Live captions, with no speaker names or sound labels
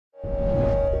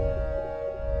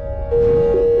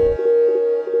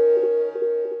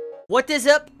What is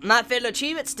up, my fellow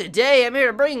Chibits? Today I'm here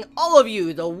to bring all of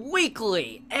you the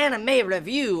weekly anime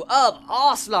review of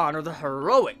Arslan, or the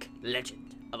Heroic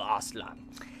Legend of Arslan.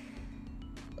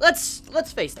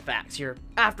 Let's face the facts here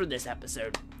after this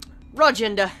episode.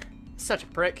 Rajenda, such a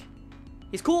prick.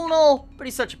 He's cool and all, but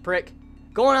he's such a prick.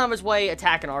 Going out of his way,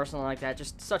 attacking Arslan like that,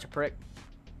 just such a prick.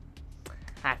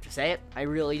 I have to say it, I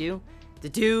really do. The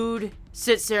dude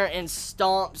sits there and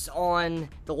stomps on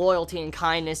the loyalty and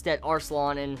kindness that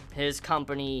Arslan and his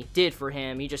company did for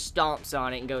him. He just stomps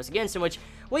on it and goes against him, which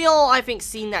we all, I think,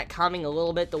 seen that coming a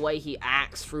little bit, the way he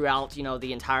acts throughout, you know,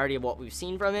 the entirety of what we've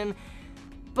seen from him.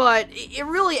 But it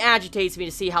really agitates me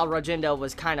to see how Rajenda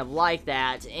was kind of like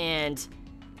that, and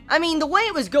I mean, the way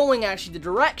it was going, actually, the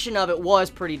direction of it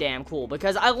was pretty damn cool,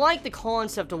 because I like the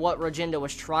concept of what Rajenda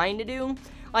was trying to do.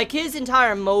 Like, his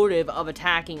entire motive of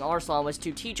attacking Arslan was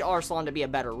to teach Arslan to be a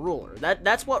better ruler.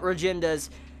 That's what Rajenda's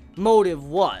motive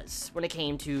was when it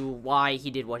came to why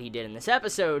he did what he did in this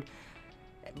episode.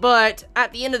 But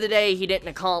at the end of the day, he didn't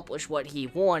accomplish what he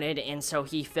wanted, and so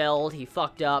he failed, he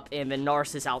fucked up, and then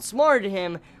Narsus outsmarted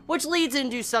him, which leads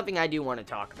into something I do want to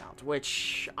talk about,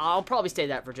 which I'll probably say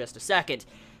that for just a second.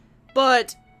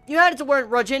 But you had it to where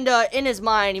Rajenda, in his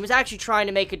mind, he was actually trying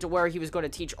to make it to where he was going to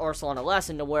teach Arslan a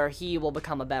lesson to where he will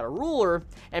become a better ruler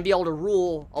and be able to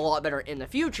rule a lot better in the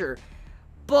future.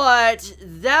 But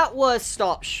that was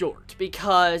stopped short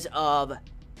because of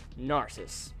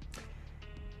Narsus.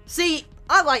 See,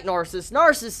 I like Narsus.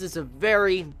 Narsus is a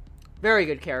very, very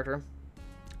good character.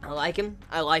 I like him.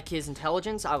 I like his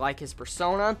intelligence. I like his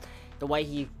persona. The way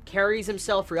he carries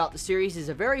himself throughout the series is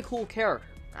a very cool character.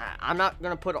 I'm not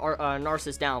going to put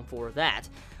Narsus down for that.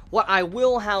 What I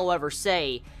will, however,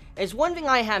 say is one thing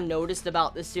I have noticed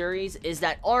about this series is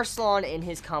that Arslan and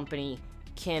his company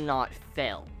cannot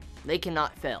fail. They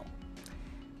cannot fail.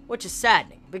 Which is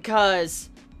saddening, because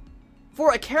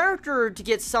for a character to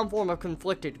get some form of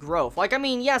conflicted growth, like, I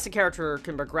mean, yes, a character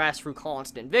can progress through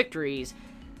constant victories,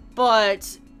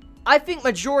 but I think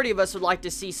majority of us would like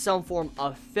to see some form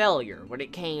of failure when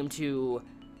it came to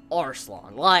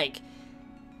Arslan. Like,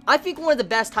 I think one of the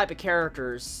best type of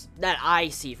characters that I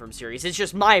see from series, it's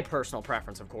just my personal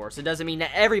preference, of course. It doesn't mean that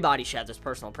everybody shares this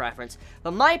personal preference,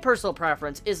 but my personal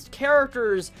preference is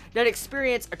characters that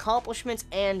experience accomplishments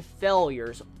and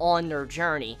failures on their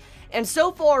journey. And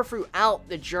so far throughout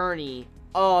the journey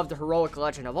of the Heroic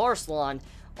Legend of Arslan,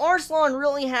 Arslan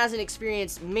really hasn't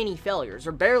experienced many failures,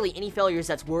 or barely any failures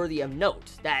that's worthy of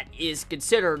note, that is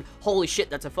considered, holy shit,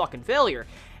 that's a fucking failure.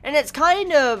 And it's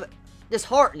kind of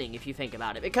disheartening if you think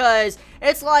about it, because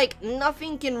it's like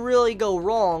nothing can really go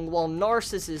wrong while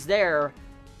Narsus is there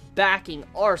backing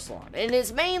Arslan. And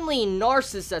it's mainly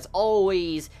Narsus that's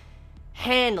always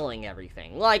handling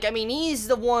everything. Like, I mean, he's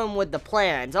the one with the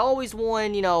plans, always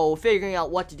one, you know, figuring out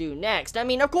what to do next. I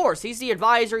mean, of course, he's the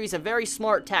advisor, he's a very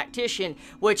smart tactician,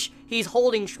 which he's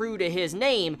holding true to his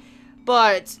name,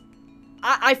 but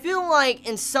I feel like,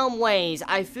 in some ways,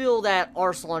 I feel that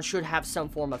Arslan should have some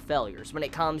form of failures when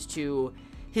it comes to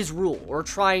his rule, or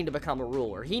trying to become a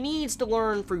ruler. He needs to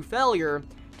learn through failure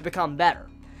to become better,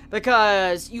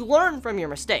 because you learn from your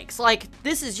mistakes. Like,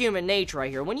 this is human nature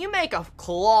right here. When you make a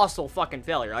colossal fucking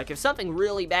failure, like if something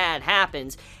really bad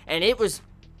happens, and it was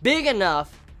big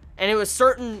enough, and it was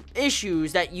certain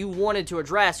issues that you wanted to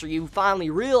address, or you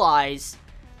finally realize,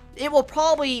 it will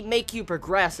probably make you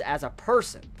progress as a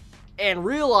person and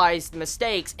realize the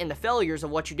mistakes and the failures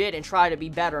of what you did and try to be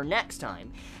better next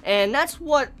time. And that's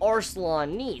what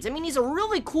Arslan needs. I mean, he's a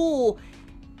really cool,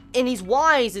 and he's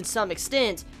wise in some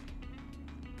extent,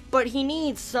 but he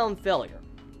needs some failure.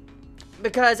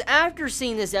 Because after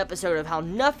seeing this episode of how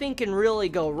nothing can really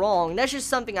go wrong, that's just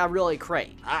something I really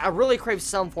crave. I really crave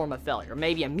some form of failure.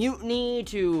 Maybe a mutiny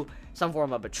to some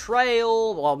form of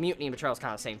betrayal. Well, mutiny and betrayal is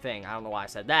kind of the same thing. I don't know why I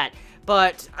said that.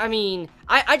 But, I mean,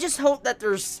 I just hope that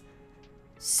there's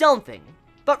something.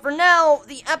 But for now,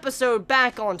 the episode,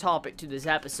 back on topic to this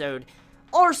episode,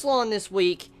 Arslan this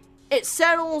week, it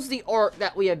settles the arc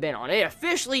that we have been on. It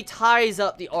officially ties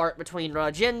up the arc between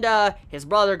Rajenda, his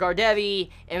brother Gardevi,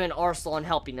 and then Arslan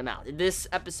helping them out. This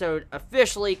episode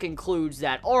officially concludes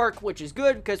that arc, which is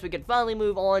good because we can finally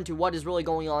move on to what is really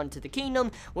going on to the kingdom,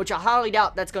 which I highly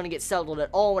doubt that's going to get settled at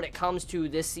all when it comes to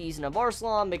this season of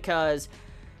Arslan, because,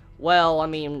 well, I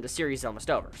mean, the series is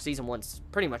almost over. Season 1's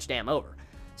pretty much damn over.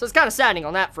 So it's kind of saddening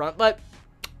on that front, but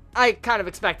I kind of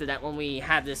expected that when we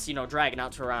had this, you know, dragging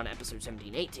out to around episode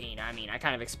 17, 18. I mean, I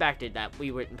kind of expected that we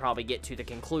wouldn't probably get to the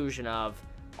conclusion of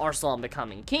Arslan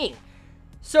becoming king.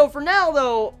 So for now,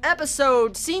 though,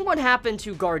 seeing what happened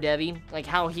to Gardevi, like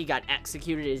how he got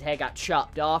executed, his head got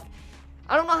chopped off,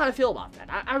 I don't know how to feel about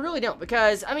that. I really don't,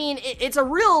 because, I mean, it's a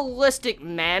realistic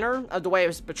manner of the way it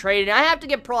was portrayed, and I have to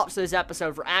give props to this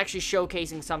episode for actually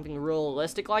showcasing something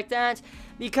realistic like that,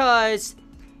 because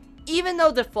even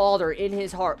though the father, in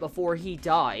his heart before he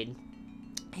died,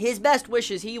 his best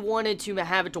wishes, he wanted to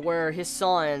have it to where his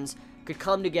sons could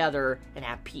come together and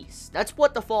have peace. That's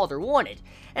what the father wanted,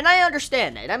 and I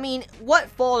understand that. I mean, what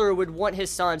father would want his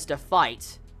sons to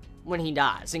fight when he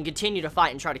dies and continue to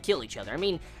fight and try to kill each other? I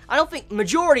mean, I don't think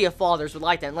majority of fathers would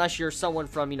like that unless you're someone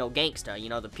from, you know, Gangsta, you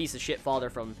know, the piece of shit father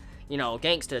from, you know,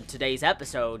 Gangsta, today's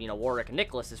episode, you know, Warwick and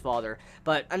Nicholas's father.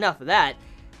 But enough of that.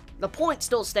 The point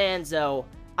still stands, though.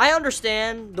 I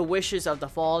understand the wishes of the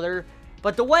father,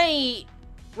 but the way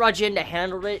Rajendra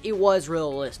handled it, it was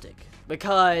realistic.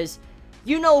 Because,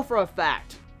 you know for a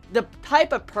fact, the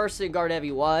type of person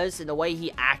Gardevi was, and the way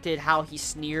he acted, how he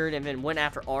sneered and then went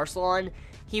after Arslan,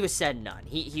 he was said and done.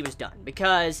 He was done.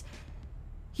 Because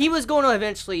he was going to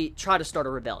eventually try to start a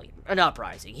rebellion, an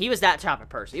uprising. He was that type of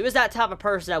person. He was that type of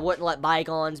person that wouldn't let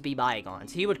bygones be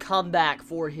bygones. He would come back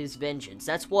for his vengeance.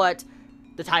 That's what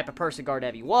the type of person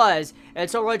Gardevi was. And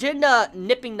so Rajendra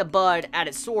nipping the bud at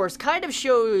its source kind of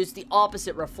shows the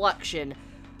opposite reflection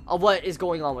of what is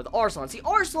going on with Arslan. See,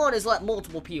 Arslan has let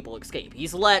multiple people escape.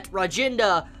 He's let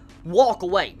Rajendra walk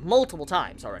away multiple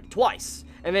times already, twice.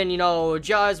 And then, you know,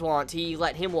 Jaswant, he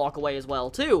let him walk away as well,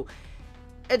 too.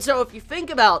 And so, if you think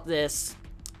about this,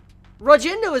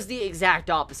 Rajendra is the exact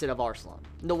opposite of Arslan,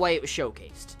 the way it was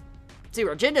showcased. See,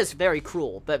 Rajendra is very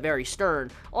cruel, but very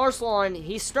stern. Arslan,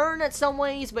 he's stern at some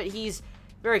ways, but he's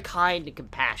very kind and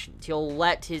compassionate. He'll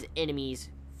let his enemies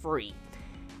free.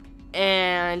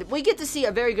 And we get to see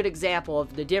a very good example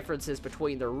of the differences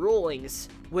between their rulings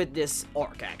with this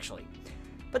arc, actually.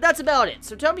 But that's about it.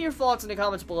 So tell me your thoughts in the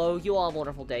comments below. You all have a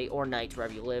wonderful day or night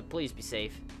wherever you live. Please be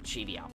safe. Chibi out.